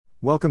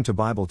Welcome to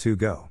Bible 2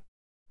 Go.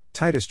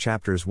 Titus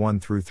chapters 1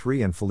 through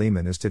 3 and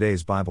Philemon is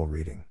today's Bible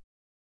reading.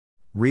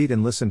 Read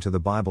and listen to the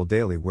Bible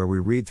daily, where we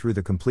read through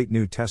the complete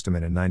New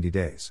Testament in 90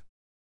 days.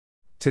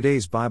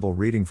 Today's Bible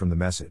reading from the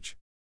Message.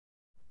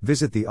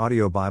 Visit the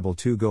Audio Bible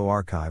 2 Go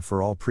archive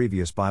for all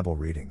previous Bible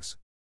readings.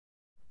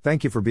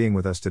 Thank you for being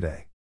with us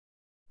today.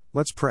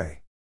 Let's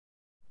pray.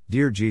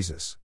 Dear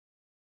Jesus,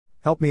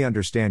 help me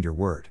understand your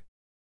word.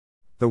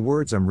 The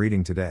words I'm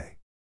reading today.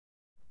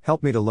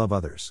 Help me to love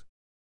others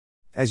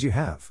as you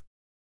have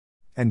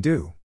and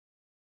do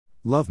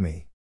love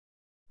me.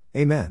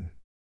 Amen.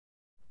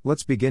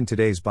 Let's begin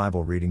today's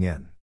Bible reading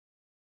in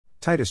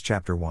Titus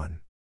chapter 1.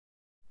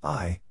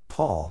 I,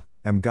 Paul,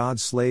 am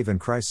God's slave and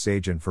Christ's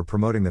agent for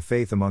promoting the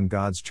faith among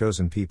God's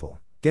chosen people,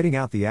 getting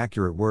out the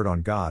accurate word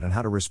on God and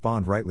how to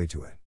respond rightly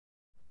to it.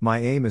 My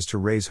aim is to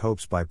raise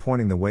hopes by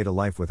pointing the way to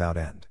life without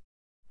end.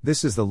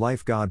 This is the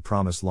life God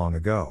promised long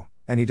ago,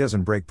 and He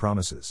doesn't break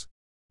promises.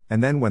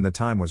 And then when the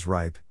time was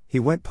ripe, He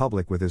went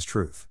public with His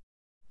truth.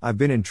 I've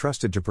been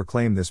entrusted to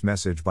proclaim this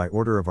message by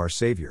order of our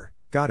Savior,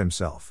 God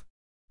Himself.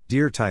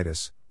 Dear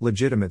Titus,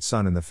 legitimate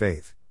son in the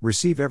faith,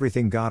 receive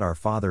everything God our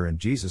Father and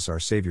Jesus our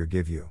Savior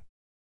give you.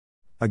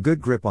 A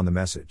good grip on the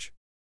message.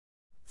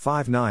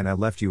 5:9 I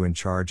left you in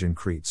charge in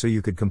Crete so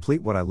you could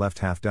complete what I left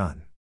half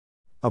done.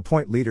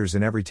 Appoint leaders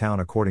in every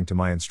town according to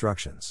my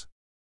instructions.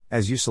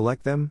 As you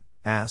select them,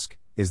 ask,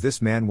 is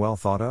this man well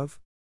thought of?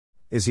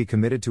 Is he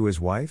committed to his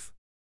wife?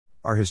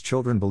 Are his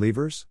children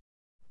believers?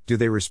 Do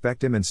they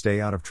respect him and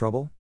stay out of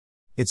trouble?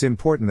 It's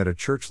important that a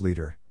church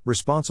leader,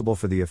 responsible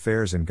for the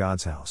affairs in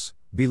God's house,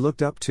 be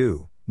looked up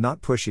to,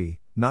 not pushy,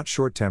 not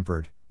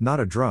short-tempered, not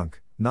a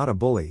drunk, not a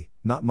bully,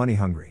 not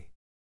money-hungry.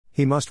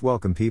 He must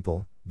welcome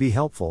people, be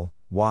helpful,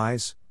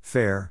 wise,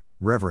 fair,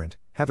 reverent,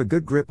 have a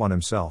good grip on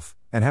himself,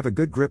 and have a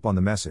good grip on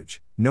the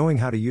message, knowing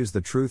how to use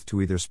the truth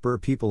to either spur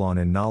people on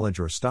in knowledge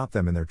or stop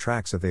them in their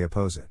tracks if they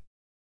oppose it.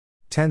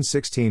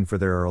 10:16 For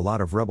there are a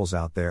lot of rebels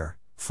out there,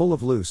 full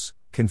of loose,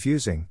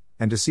 confusing,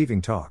 and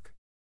deceiving talk.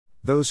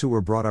 Those who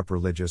were brought up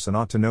religious and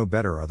ought to know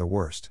better are the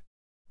worst.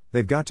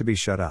 They've got to be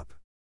shut up.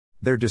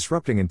 They're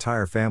disrupting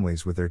entire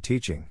families with their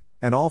teaching,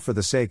 and all for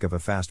the sake of a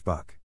fast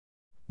buck.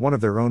 One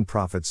of their own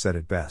prophets said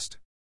it best.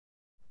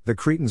 The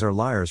Cretans are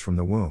liars from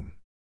the womb.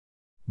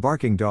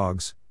 Barking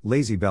dogs,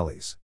 lazy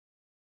bellies.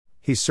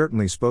 He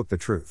certainly spoke the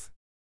truth.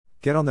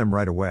 Get on them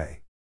right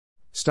away.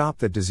 Stop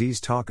that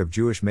diseased talk of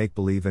Jewish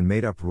make-believe and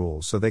made-up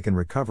rules so they can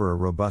recover a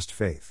robust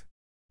faith.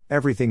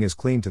 Everything is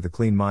clean to the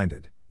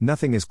clean-minded,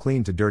 nothing is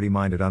clean to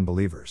dirty-minded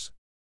unbelievers.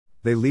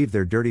 They leave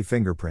their dirty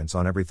fingerprints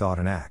on every thought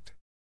and act.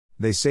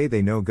 They say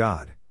they know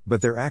God,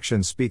 but their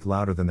actions speak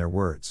louder than their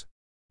words.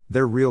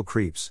 They're real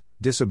creeps,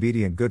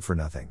 disobedient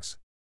good-for-nothings.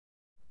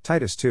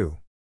 Titus 2.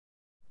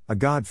 A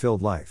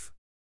God-filled life.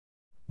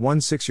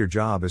 1:6 Your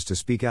job is to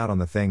speak out on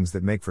the things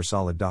that make for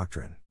solid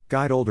doctrine.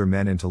 Guide older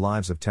men into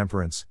lives of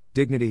temperance,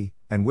 dignity,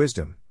 and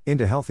wisdom,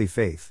 into healthy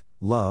faith,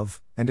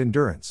 love, and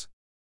endurance.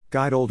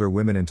 Guide older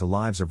women into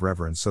lives of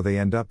reverence so they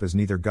end up as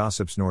neither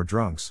gossips nor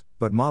drunks,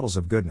 but models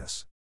of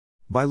goodness.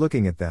 By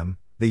looking at them,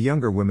 the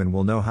younger women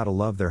will know how to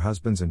love their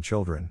husbands and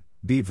children,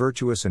 be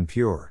virtuous and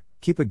pure,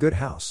 keep a good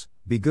house,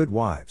 be good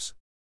wives.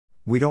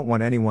 We don't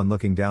want anyone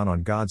looking down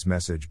on God's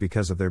message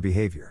because of their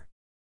behavior.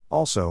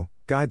 Also,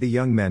 guide the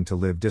young men to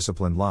live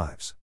disciplined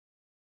lives.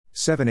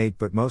 7:8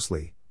 But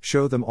mostly,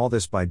 show them all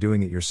this by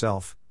doing it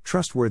yourself,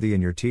 trustworthy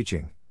in your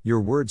teaching, your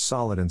words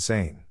solid and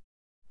sane.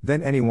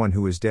 Then anyone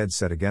who is dead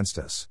set against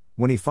us,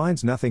 when he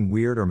finds nothing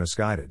weird or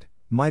misguided,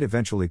 might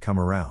eventually come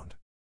around.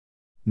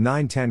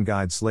 9:10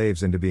 Guide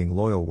slaves into being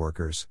loyal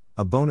workers,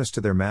 a bonus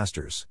to their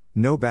masters,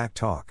 no back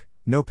talk,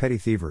 no petty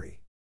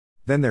thievery.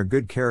 Then their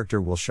good character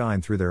will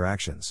shine through their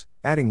actions,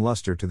 adding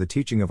luster to the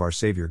teaching of our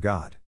Savior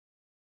God.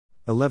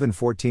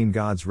 11:14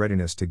 God's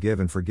readiness to give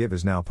and forgive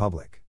is now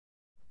public.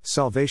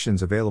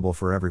 Salvation's available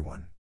for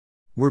everyone.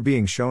 We're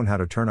being shown how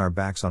to turn our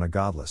backs on a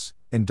godless,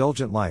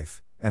 indulgent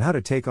life, and how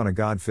to take on a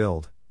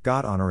God-filled,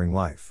 God-honoring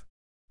life.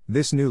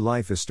 This new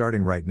life is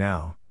starting right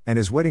now, and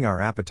is whetting our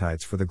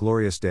appetites for the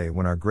glorious day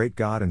when our great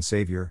God and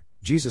Savior,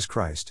 Jesus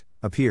Christ,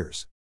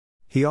 appears.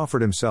 He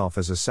offered Himself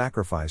as a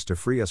sacrifice to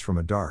free us from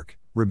a dark,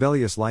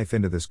 rebellious life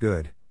into this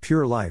good,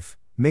 pure life,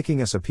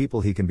 making us a people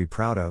He can be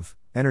proud of,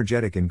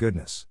 energetic in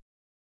goodness.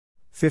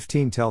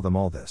 15 Tell them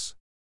all this.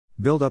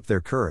 Build up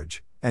their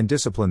courage, and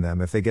discipline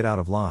them if they get out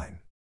of line.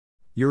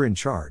 You're in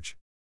charge.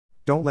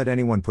 Don't let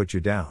anyone put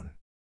you down.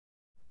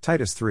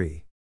 Titus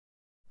 3.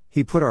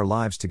 He put our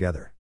lives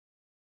together.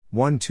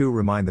 1:2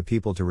 Remind the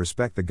people to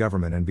respect the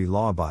government and be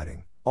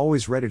law-abiding,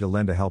 always ready to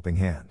lend a helping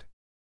hand.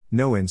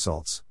 No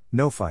insults,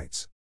 no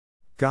fights.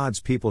 God's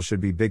people should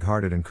be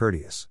big-hearted and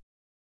courteous.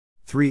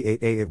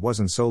 3:8 It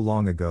wasn't so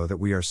long ago that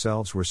we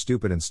ourselves were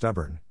stupid and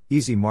stubborn,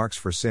 easy marks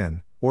for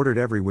sin, ordered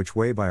every which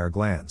way by our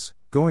glands,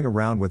 going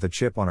around with a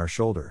chip on our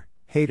shoulder,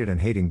 hated and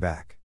hating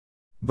back.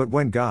 But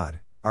when God,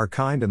 our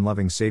kind and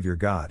loving Savior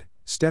God,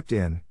 stepped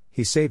in,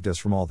 He saved us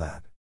from all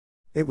that.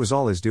 It was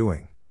all His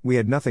doing, we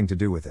had nothing to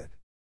do with it.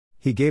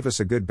 He gave us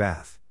a good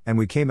bath, and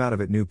we came out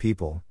of it new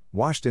people,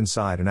 washed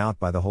inside and out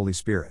by the Holy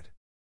Spirit.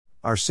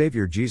 Our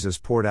Savior Jesus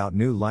poured out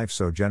new life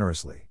so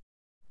generously.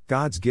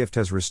 God's gift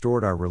has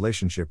restored our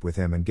relationship with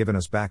Him and given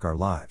us back our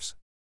lives.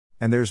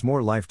 And there's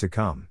more life to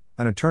come,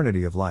 an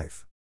eternity of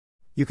life.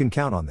 You can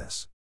count on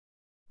this.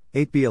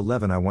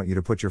 8b-11 I want you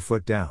to put your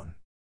foot down.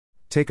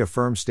 Take a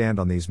firm stand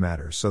on these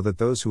matters so that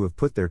those who have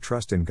put their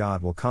trust in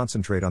God will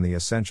concentrate on the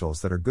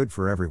essentials that are good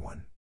for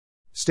everyone.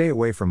 Stay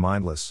away from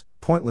mindless,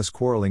 pointless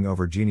quarreling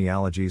over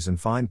genealogies and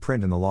fine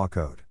print in the law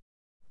code.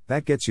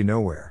 That gets you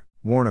nowhere.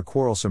 Warn a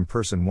quarrelsome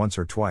person once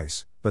or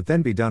twice, but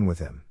then be done with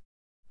him.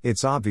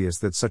 It's obvious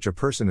that such a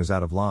person is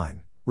out of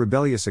line,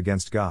 rebellious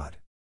against God.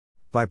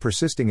 By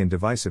persisting in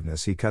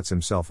divisiveness he cuts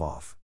himself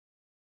off.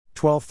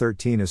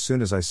 12:13 As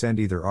soon as I send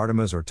either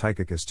Artemas or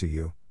Tychicus to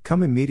you,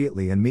 come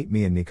immediately and meet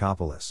me in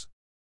Nicopolis.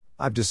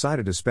 I've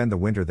decided to spend the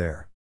winter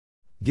there.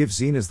 Give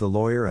Zenas the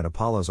lawyer and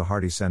Apollos a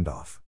hearty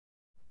send-off.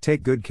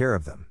 Take good care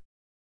of them.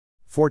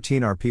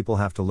 14 Our people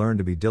have to learn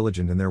to be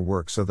diligent in their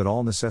work so that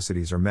all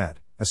necessities are met,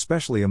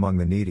 especially among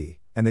the needy,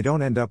 and they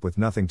don't end up with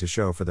nothing to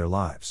show for their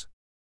lives.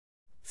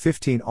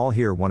 15 All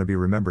here want to be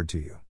remembered to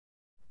you.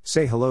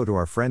 Say hello to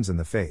our friends in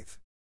the faith.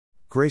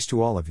 Grace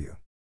to all of you.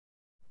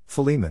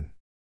 Philemon.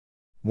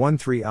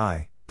 1:3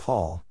 I,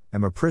 Paul,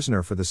 am a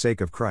prisoner for the sake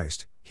of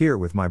Christ, here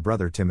with my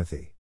brother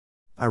Timothy.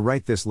 I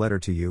write this letter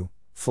to you,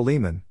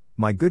 Philemon,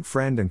 my good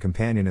friend and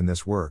companion in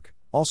this work,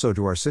 also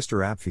to our sister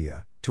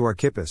Apphia, to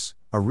Archippus,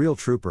 a real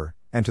trooper,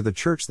 and to the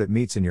church that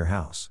meets in your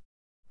house.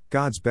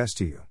 God's best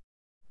to you.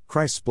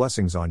 Christ's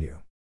blessings on you.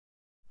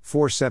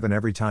 4:7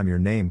 Every time your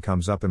name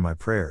comes up in my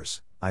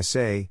prayers, I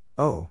say,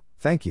 oh,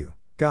 thank you,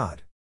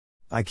 God.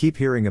 I keep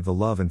hearing of the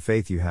love and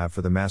faith you have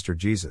for the Master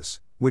Jesus,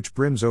 which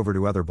brims over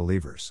to other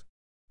believers.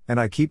 And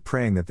I keep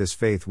praying that this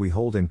faith we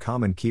hold in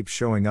common keeps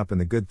showing up in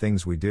the good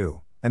things we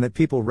do, and that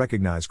people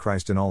recognize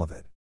Christ in all of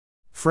it.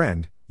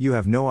 Friend, you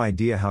have no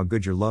idea how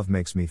good your love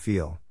makes me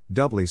feel,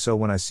 doubly so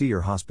when I see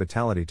your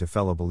hospitality to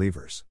fellow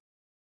believers.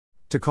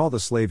 To call the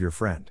slave your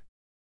friend.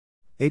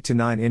 8 to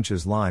 9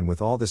 inches line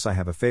With all this I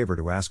have a favor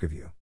to ask of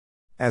you.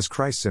 As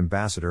Christ's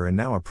ambassador and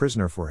now a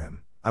prisoner for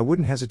Him, I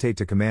wouldn't hesitate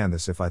to command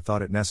this if I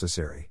thought it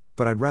necessary,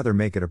 but I'd rather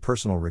make it a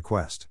personal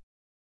request.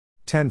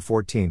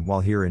 10:14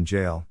 While here in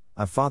jail,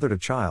 I've fathered a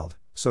child,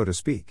 so to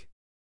speak.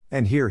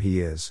 And here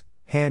he is,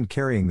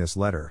 hand-carrying this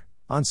letter,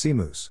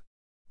 Onesimus.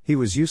 He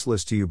was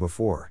useless to you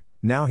before,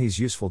 now he's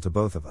useful to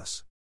both of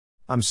us.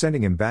 I'm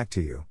sending him back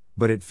to you,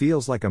 but it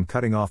feels like I'm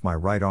cutting off my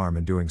right arm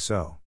in doing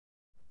so.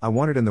 I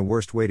wanted in the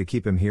worst way to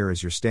keep him here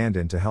as your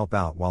stand-in to help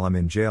out while I'm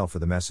in jail for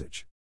the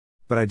message.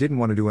 But I didn't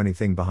want to do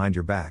anything behind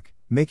your back,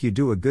 make you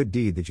do a good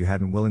deed that you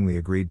hadn't willingly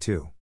agreed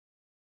to.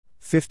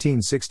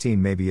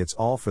 15:16 Maybe it's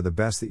all for the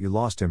best that you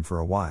lost him for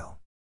a while.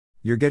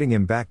 You're getting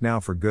him back now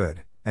for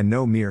good, and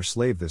no mere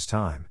slave this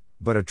time,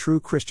 but a true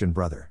Christian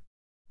brother.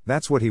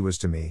 That's what he was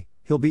to me,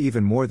 he'll be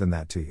even more than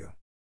that to you.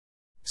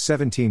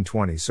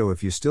 17:20 So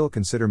if you still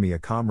consider me a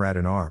comrade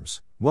in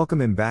arms,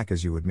 welcome him back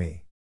as you would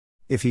me.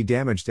 If he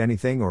damaged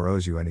anything or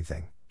owes you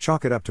anything,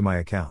 chalk it up to my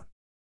account.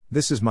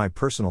 This is my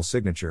personal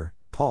signature,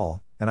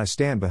 Paul, and I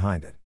stand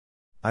behind it.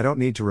 I don't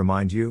need to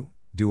remind you,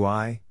 do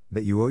I,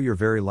 that you owe your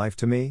very life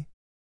to me?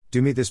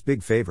 Do me this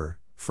big favor,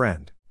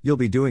 friend, you'll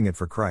be doing it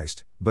for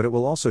Christ, but it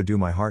will also do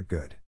my heart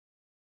good.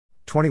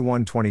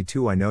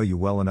 21:22 I know you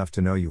well enough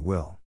to know you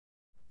will.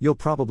 You'll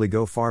probably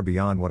go far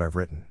beyond what I've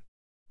written.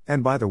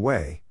 And by the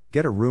way,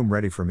 get a room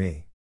ready for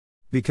me.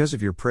 Because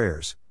of your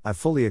prayers, I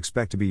fully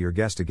expect to be your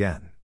guest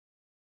again.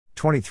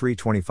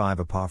 23:25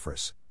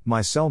 Epaphras,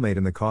 my cellmate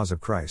in the cause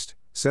of Christ,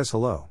 says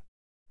hello.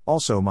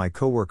 Also my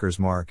co-workers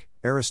Mark,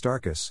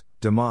 Aristarchus,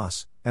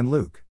 Demas, and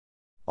Luke.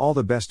 All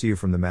the best to you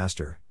from the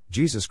Master,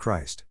 Jesus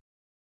Christ.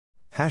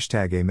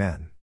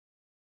 #Amen.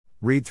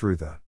 Read through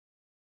the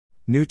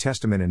New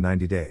Testament in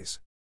 90 days.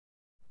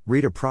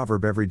 Read a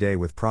proverb every day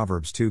with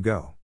Proverbs 2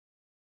 Go.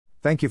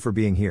 Thank you for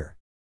being here.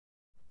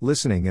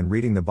 Listening and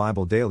reading the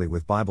Bible daily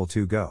with Bible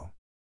 2 Go.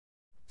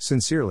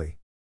 Sincerely,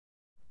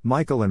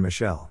 Michael and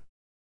Michelle.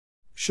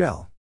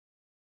 Shell.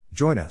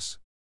 Join us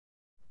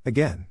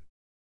again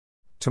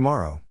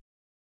tomorrow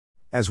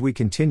as we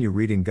continue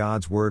reading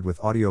God's Word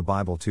with Audio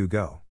Bible 2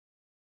 Go.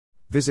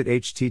 Visit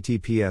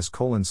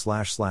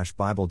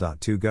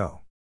https://bible.2go.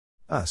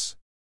 Us.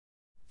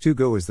 2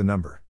 Go is the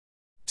number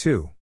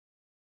 2.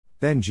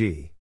 Then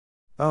G.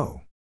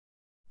 O.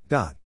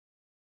 Dot.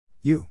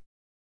 U.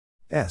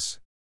 S.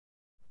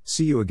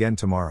 See you again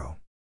tomorrow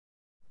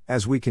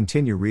as we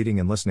continue reading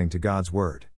and listening to God's Word.